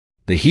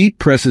The heat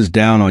presses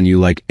down on you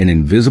like an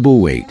invisible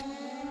weight.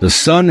 The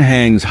sun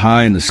hangs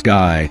high in the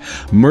sky,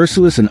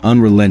 merciless and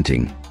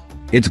unrelenting,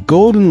 its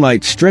golden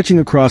light stretching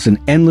across an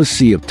endless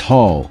sea of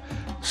tall,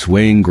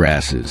 swaying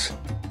grasses.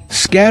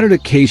 Scattered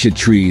acacia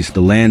trees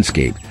the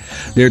landscape,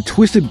 their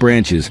twisted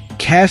branches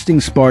casting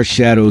sparse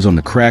shadows on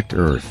the cracked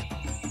earth.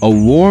 A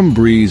warm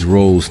breeze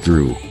rolls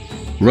through,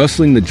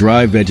 rustling the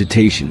dry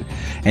vegetation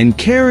and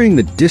carrying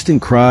the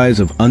distant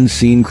cries of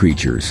unseen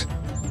creatures.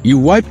 You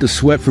wipe the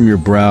sweat from your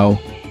brow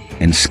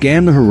and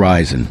scan the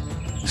horizon.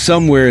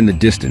 Somewhere in the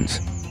distance,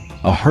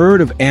 a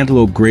herd of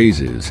antelope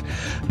grazes,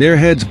 their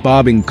heads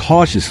bobbing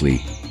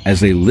cautiously as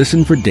they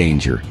listen for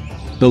danger.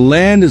 The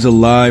land is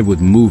alive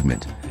with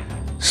movement.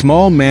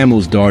 Small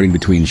mammals darting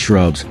between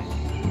shrubs,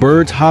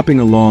 birds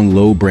hopping along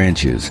low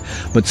branches,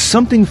 but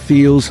something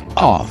feels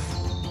off.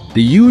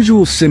 The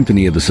usual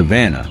symphony of the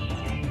savanna,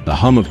 the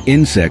hum of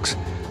insects,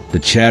 the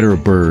chatter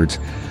of birds,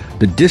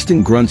 the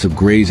distant grunts of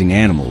grazing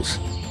animals,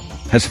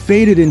 has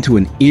faded into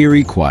an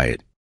eerie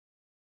quiet.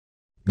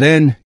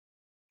 Then,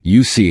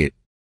 you see it.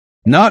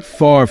 Not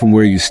far from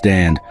where you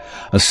stand,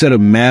 a set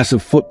of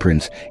massive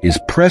footprints is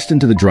pressed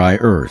into the dry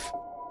earth.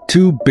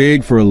 Too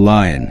big for a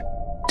lion,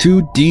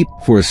 too deep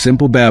for a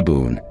simple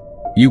baboon.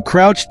 You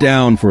crouch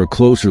down for a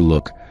closer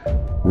look,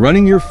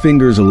 running your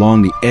fingers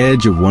along the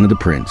edge of one of the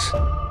prints.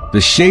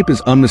 The shape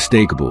is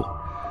unmistakable.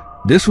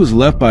 This was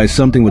left by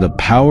something with a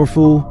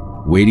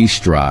powerful, weighty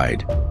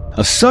stride.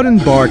 A sudden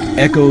bark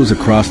echoes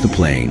across the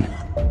plain.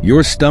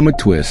 Your stomach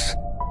twists.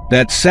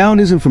 That sound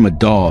isn't from a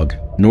dog,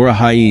 nor a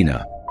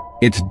hyena.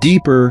 It's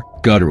deeper,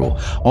 guttural,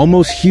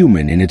 almost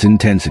human in its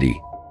intensity.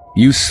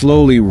 You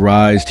slowly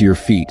rise to your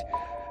feet,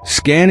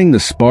 scanning the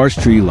sparse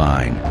tree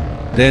line.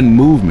 Then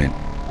movement.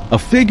 A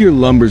figure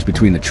lumbers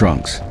between the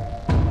trunks.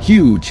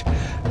 Huge,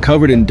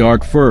 covered in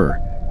dark fur,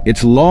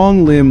 its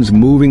long limbs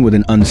moving with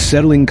an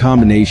unsettling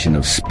combination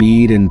of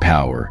speed and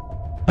power.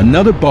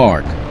 Another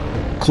bark,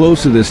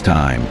 closer this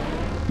time.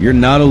 You're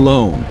not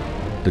alone.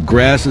 The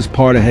grass is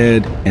part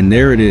ahead, and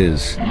there it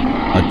is.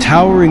 A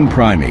towering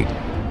primate,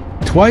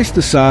 twice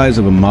the size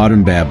of a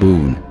modern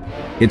baboon,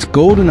 its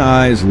golden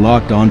eyes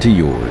locked onto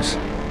yours.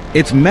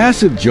 Its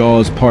massive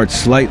jaws part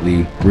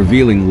slightly,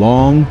 revealing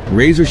long,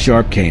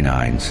 razor-sharp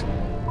canines.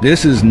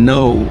 This is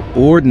no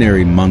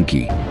ordinary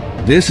monkey.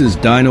 This is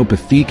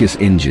Dinopithecus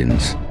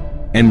ingens.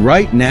 And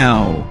right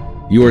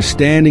now, you are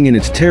standing in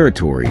its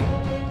territory.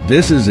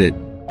 This is it.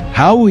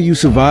 How will you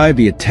survive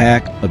the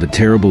attack of the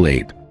terrible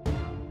ape?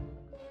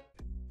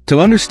 To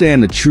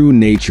understand the true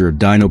nature of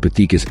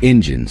Dinopithecus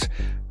ingens,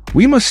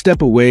 we must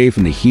step away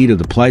from the heat of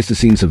the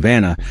Pleistocene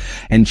savanna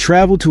and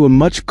travel to a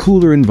much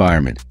cooler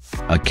environment,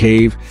 a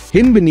cave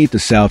hidden beneath the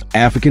South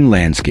African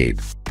landscape.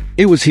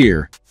 It was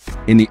here,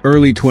 in the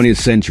early 20th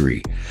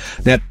century,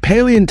 that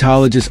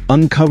paleontologists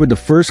uncovered the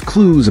first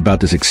clues about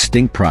this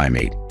extinct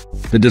primate.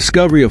 The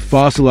discovery of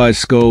fossilized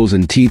skulls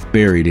and teeth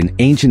buried in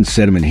ancient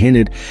sediment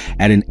hinted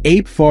at an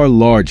ape far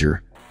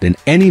larger than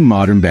any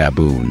modern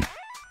baboon.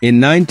 In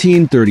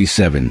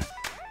 1937,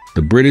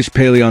 the British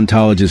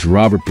paleontologist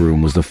Robert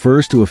Broom was the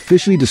first to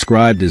officially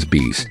describe this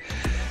beast,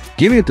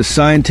 giving it the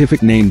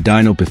scientific name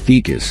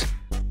Dinopithecus,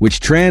 which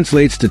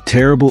translates to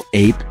terrible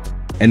ape,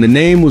 and the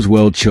name was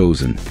well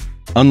chosen.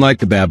 Unlike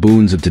the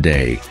baboons of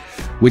today,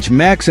 which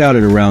max out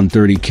at around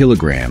 30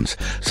 kilograms,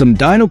 some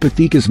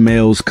Dinopithecus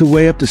males could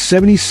weigh up to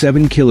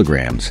 77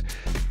 kilograms.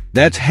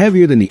 That's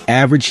heavier than the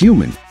average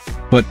human.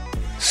 But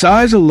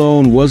size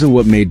alone wasn't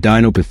what made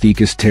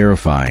Dinopithecus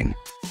terrifying.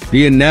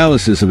 The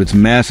analysis of its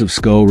massive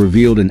skull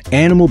revealed an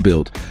animal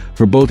built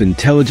for both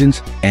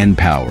intelligence and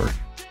power.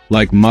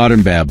 Like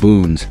modern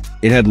baboons,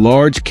 it had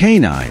large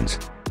canines,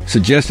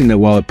 suggesting that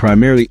while it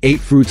primarily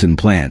ate fruits and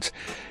plants,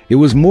 it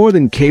was more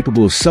than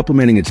capable of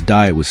supplementing its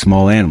diet with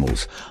small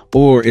animals,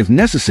 or, if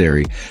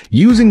necessary,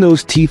 using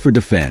those teeth for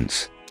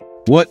defense.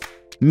 What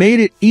made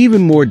it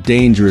even more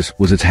dangerous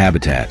was its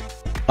habitat.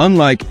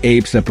 Unlike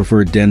apes that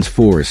preferred dense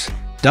forests,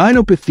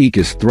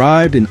 Dinopithecus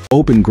thrived in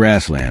open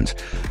grasslands,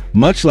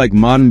 much like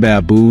modern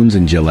baboons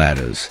and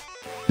geladas.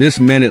 This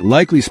meant it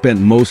likely spent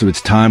most of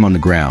its time on the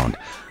ground,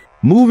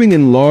 moving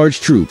in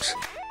large troops,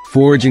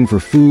 foraging for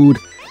food,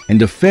 and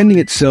defending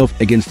itself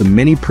against the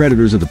many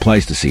predators of the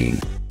Pleistocene.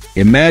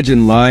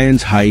 Imagine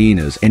lions,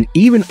 hyenas, and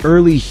even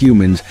early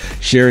humans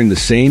sharing the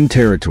same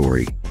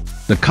territory.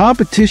 The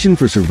competition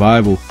for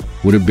survival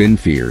would have been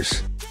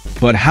fierce.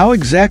 But how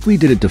exactly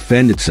did it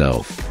defend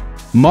itself?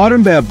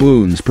 Modern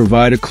baboons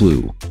provide a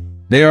clue.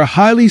 They are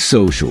highly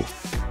social,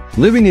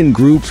 living in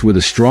groups where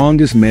the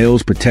strongest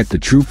males protect the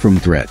troop from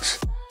threats.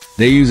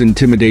 They use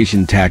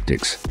intimidation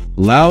tactics,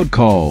 loud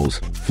calls,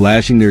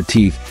 flashing their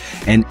teeth,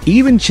 and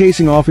even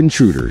chasing off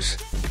intruders.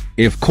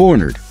 If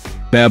cornered,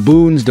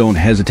 baboons don't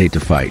hesitate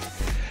to fight,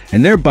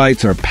 and their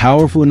bites are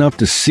powerful enough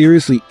to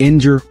seriously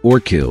injure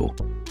or kill.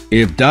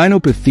 If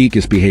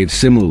Dinopithecus behaved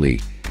similarly,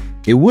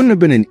 it wouldn't have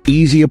been an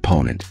easy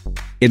opponent.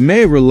 It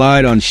may have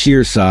relied on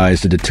sheer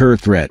size to deter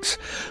threats,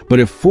 but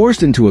if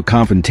forced into a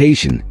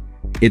confrontation,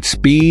 its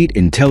speed,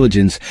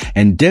 intelligence,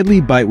 and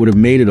deadly bite would have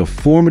made it a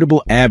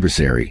formidable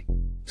adversary.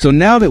 So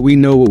now that we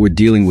know what we're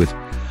dealing with,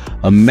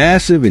 a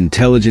massive,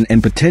 intelligent,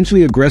 and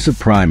potentially aggressive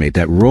primate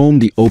that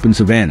roamed the open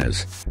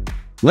savannas.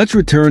 Let's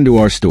return to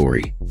our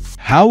story.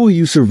 How will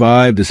you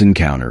survive this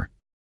encounter?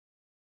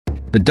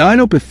 The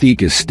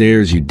Dinopithecus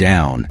stares you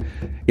down,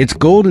 its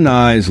golden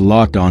eyes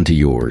locked onto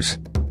yours.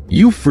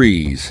 You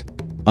freeze,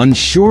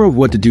 unsure of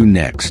what to do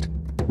next.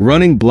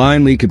 Running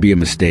blindly could be a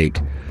mistake.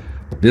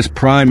 This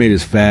primate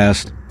is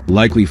fast,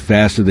 likely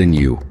faster than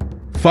you.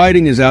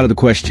 Fighting is out of the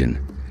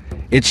question.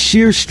 Its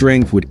sheer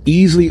strength would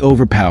easily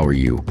overpower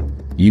you.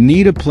 You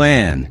need a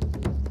plan.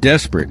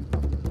 Desperate,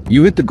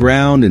 you hit the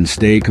ground and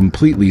stay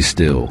completely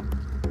still.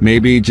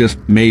 Maybe, just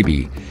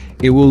maybe,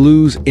 it will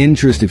lose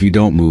interest if you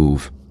don't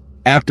move.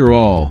 After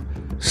all,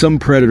 some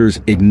predators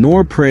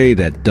ignore prey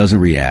that doesn't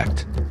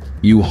react.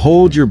 You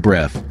hold your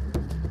breath,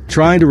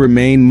 trying to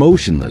remain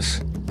motionless.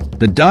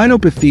 The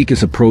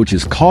Dinopithecus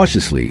approaches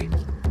cautiously,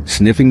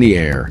 sniffing the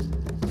air.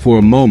 For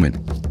a moment,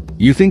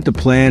 you think the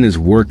plan is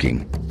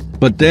working.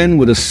 But then,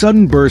 with a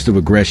sudden burst of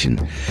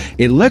aggression,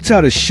 it lets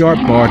out a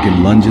sharp bark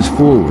and lunges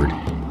forward,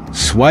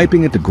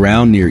 swiping at the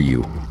ground near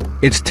you.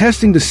 It's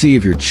testing to see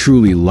if you're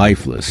truly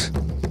lifeless.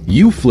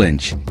 You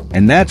flinch,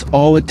 and that's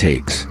all it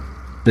takes.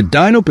 The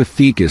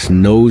Dinopithecus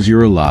knows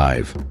you're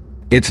alive.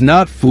 It's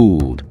not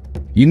fooled.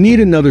 You need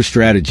another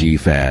strategy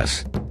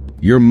fast.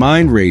 Your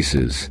mind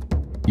races.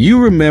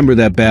 You remember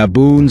that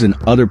baboons and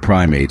other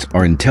primates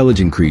are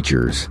intelligent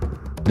creatures.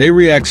 They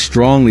react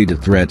strongly to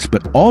threats,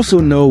 but also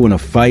know when a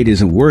fight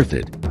isn't worth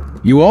it.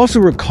 You also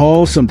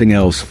recall something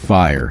else: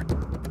 fire.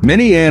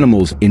 Many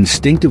animals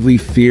instinctively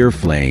fear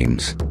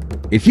flames.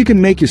 If you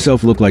can make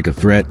yourself look like a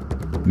threat,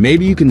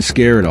 maybe you can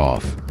scare it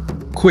off.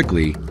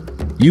 Quickly,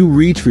 you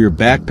reach for your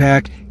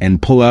backpack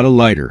and pull out a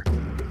lighter.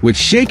 With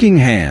shaking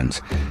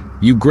hands,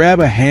 you grab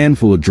a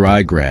handful of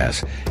dry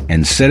grass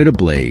and set it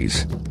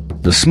ablaze.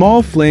 The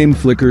small flame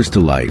flickers to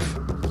life.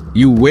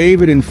 You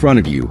wave it in front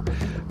of you,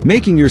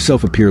 making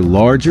yourself appear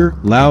larger,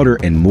 louder,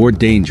 and more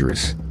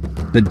dangerous.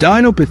 The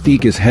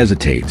Dinopithecus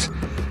hesitates,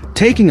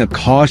 taking a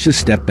cautious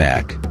step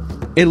back.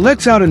 It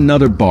lets out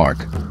another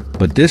bark,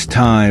 but this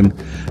time,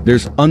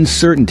 there's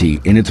uncertainty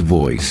in its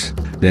voice.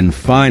 Then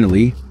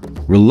finally,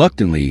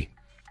 reluctantly,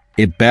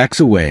 it backs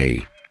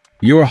away.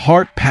 Your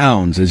heart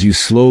pounds as you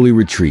slowly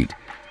retreat,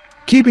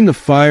 keeping the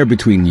fire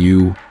between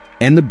you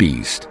and the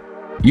beast.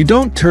 You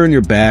don't turn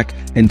your back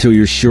until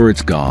you're sure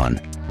it's gone.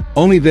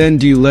 Only then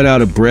do you let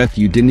out a breath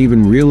you didn't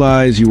even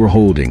realize you were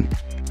holding.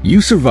 You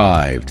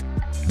survived.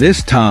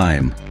 This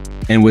time.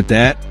 And with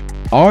that,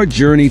 our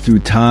journey through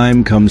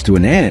time comes to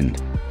an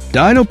end.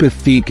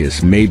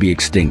 Dinopithecus may be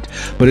extinct,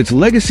 but its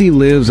legacy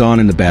lives on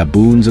in the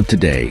baboons of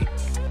today.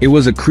 It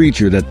was a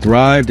creature that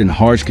thrived in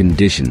harsh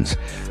conditions,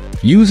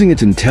 using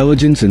its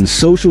intelligence and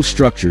social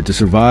structure to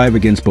survive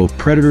against both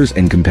predators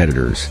and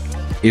competitors.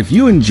 If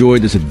you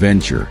enjoyed this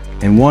adventure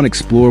and want to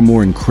explore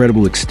more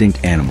incredible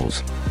extinct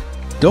animals,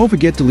 don't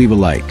forget to leave a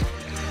like,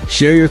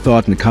 share your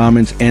thoughts in the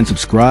comments, and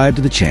subscribe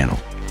to the channel.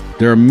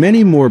 There are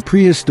many more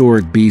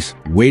prehistoric beasts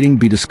waiting to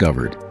be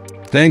discovered.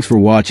 Thanks for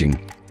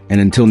watching, and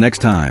until next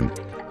time,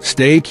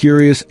 stay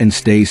curious and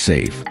stay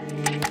safe.